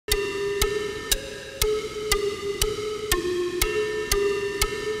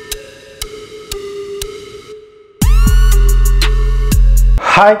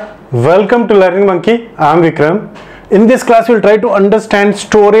Hi, welcome to Learning Monkey. I am Vikram. In this class, we will try to understand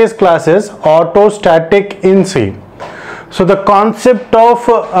storage classes, auto, static in C. So the concept of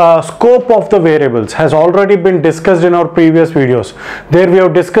scope of the variables has already been discussed in our previous videos. There we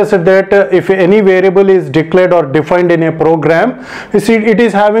have discussed that if any variable is declared or defined in a program, you see it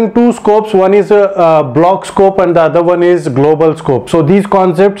is having two scopes. One is a block scope and the other one is global scope. So these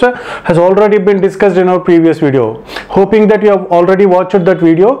concepts has already been discussed in our previous video. Hoping that you have already watched that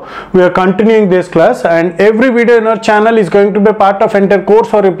video. We are continuing this class, and every video in our channel is going to be part of entire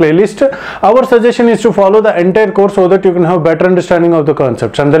course or a playlist. Our suggestion is to follow the entire course so that you can have better understanding of the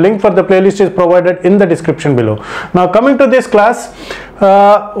concepts, and the link for the playlist is provided in the description below. Now coming to this class,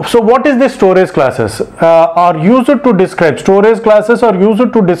 so what is the storage classes? Are used to describe storage classes are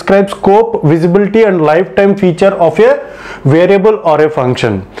used to describe scope, visibility and lifetime feature of a variable or a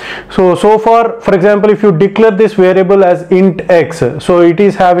function. So far, for example, if you declare this variable as int x, so it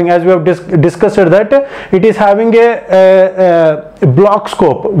is having, as we have discussed that it is having a block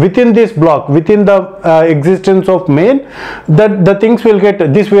scope. Within this block, within the existence of main, that the things will get,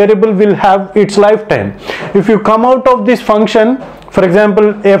 this variable will have its lifetime. If you come out of this function, for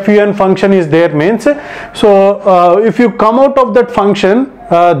example, fun function is there means, so if you come out of that function,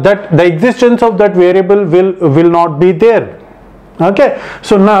 that the existence of that variable will not be there. Okay,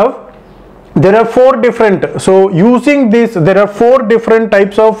 so now there are four different, so using this there are four different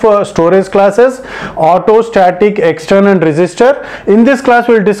types of storage classes: auto, static, extern and register. In this class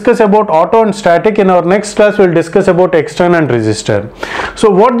we will discuss about auto and static. In our next class we will discuss about extern and register. So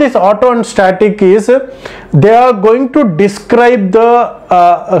what this auto and static is, they are going to describe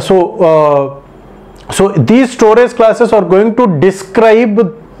the so these storage classes are going to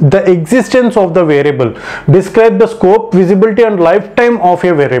describe the existence of the variable, describe the scope, visibility and lifetime of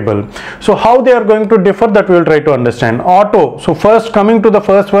a variable. So how they are going to differ, that we will try to understand. Auto, so first coming to the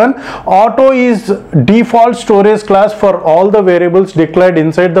first one, auto is default storage class for all the variables declared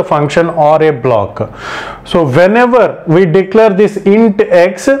inside the function or a block. So whenever we declare this int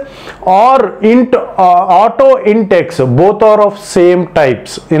x or int auto int x, both are of same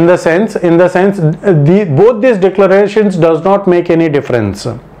types, in the sense both these declarations does not make any difference.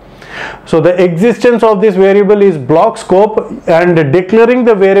 So the existence of this variable is block scope, and declaring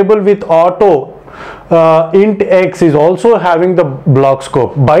the variable with auto int x is also having the block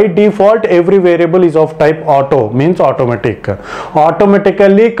scope. By default every variable is of type auto, means automatic.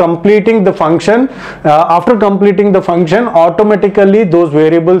 Automatically completing the function, after completing the function, automatically those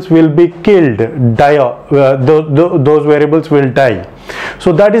variables will be killed, those variables will die.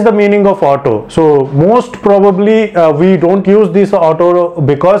 So that is the meaning of auto. So most probably we don't use this auto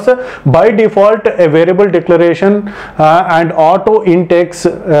because by default a variable declaration and auto int x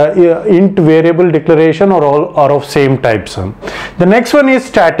int variable declaration are of same types. The next one is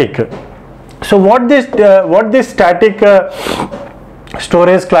static. So what this static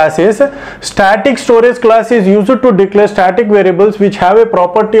storage class is? Static storage class is used to declare static variables which have a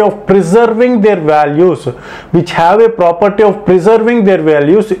property of preserving their values,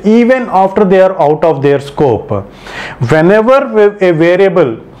 even after they are out of their scope. Whenever a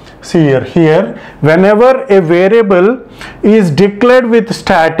variable, see here whenever a variable is declared with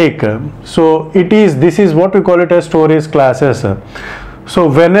static, so this is what we call it as storage classes. So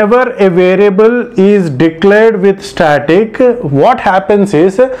whenever a variable is declared with static, what happens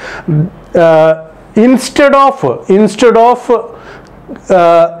is instead of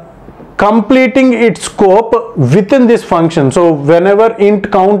completing its scope within this function, so whenever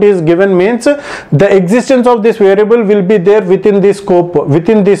int count is given means the existence of this variable will be there within this scope,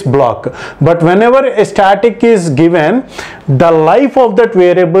 within this block. But whenever a static is given, the life of that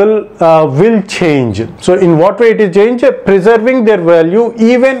variable will change. So in what way it is changed? Preserving their value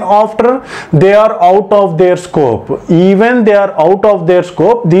even after they are out of their scope. Even they are out of their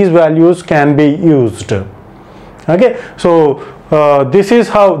scope, these values can be used. Okay, so this is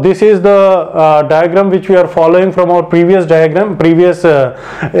the diagram which we are following from our previous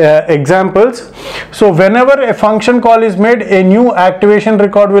examples. So whenever a function call is made, a new activation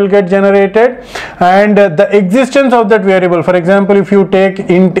record will get generated, and the existence of that variable, for example if you take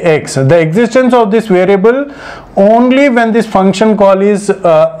int x, the existence of this variable only when this function call is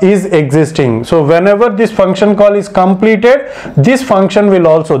existing. So whenever this function call is completed, this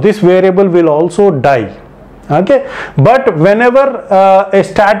variable will also die. Okay, but whenever a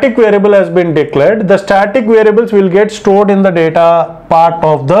static variable has been declared, the static variables will get stored in the data part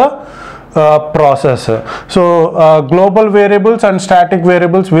of the process. So global variables and static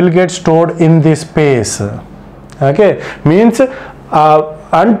variables will get stored in this space. Okay, means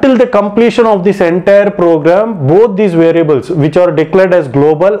until the completion of this entire program, both these variables which are declared as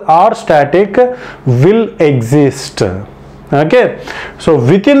global or static will exist. Okay, so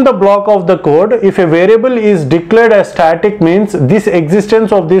within the block of the code, if a variable is declared as static, means this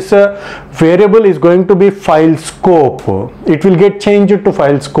existence of this variable is going to be file scope. It will get changed to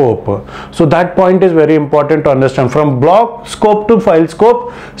file scope. So that point is very important to understand. From block scope to file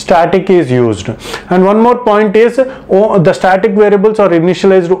scope, static is used. And one more point is, the static variables are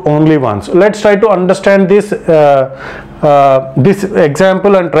initialized only once. Let's try to understand this this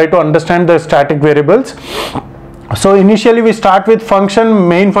example and try to understand the static variables. So initially we start with function,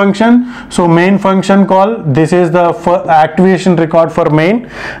 main function. So main function call, this is the activation record for main,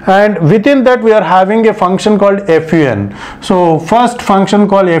 and within that we are having a function called fun. So first function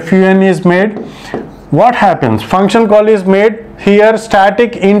call fun is made. What happens? Function call is made here,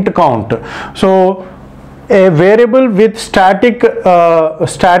 static int count. So a variable with static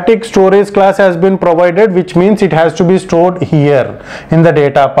storage class has been provided, which means it has to be stored here in the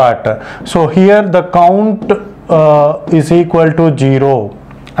data part. So here the count is equal to 0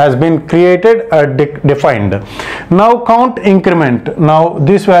 has been created, defined. Now count increment, now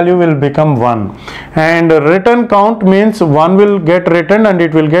this value will become 1, and return count means 1 will get written and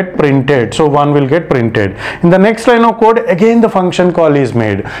it will get printed. So 1 will get printed. In the next line of code, again the function call is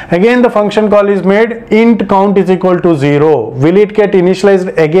made. Again the function call is made, int count is equal to 0. Will it get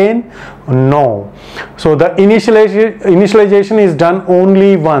initialized again? No. So the initialization is done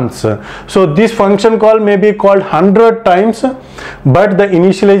only once. So this function call may be called 100 times, but the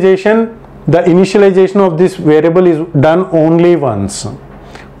initialization of this variable is done only once.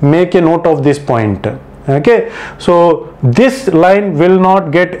 Make a note of this point. Okay, so this line will not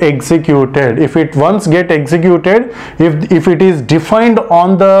get executed. If it once get executed, if it is defined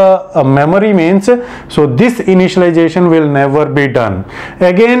on the memory means, so this initialization will never be done.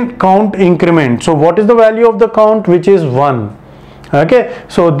 Again count increment. So what is the value of the count? Which is 1. Okay,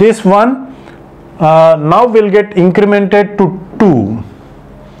 so this 1 now will get incremented to 2.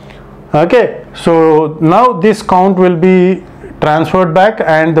 Okay, so now this count will be transferred back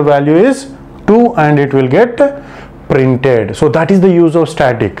and the value is 2 and it will get printed. So that is the use of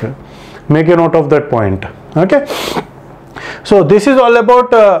static. Make a note of that point. Okay, so this is all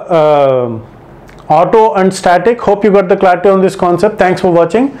about auto and static. Hope you got the clarity on this concept. Thanks for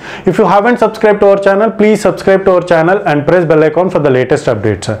watching. If you haven't subscribed to our channel, please subscribe to our channel and press bell icon for the latest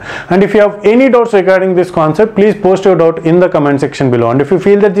updates. And if you have any doubts regarding this concept, please post your doubt in the comment section below. And if you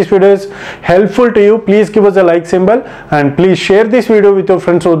feel that this video is helpful to you, please give us a like symbol and please share this video with your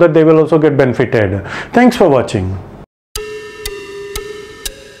friends so that they will also get benefited. Thanks for watching.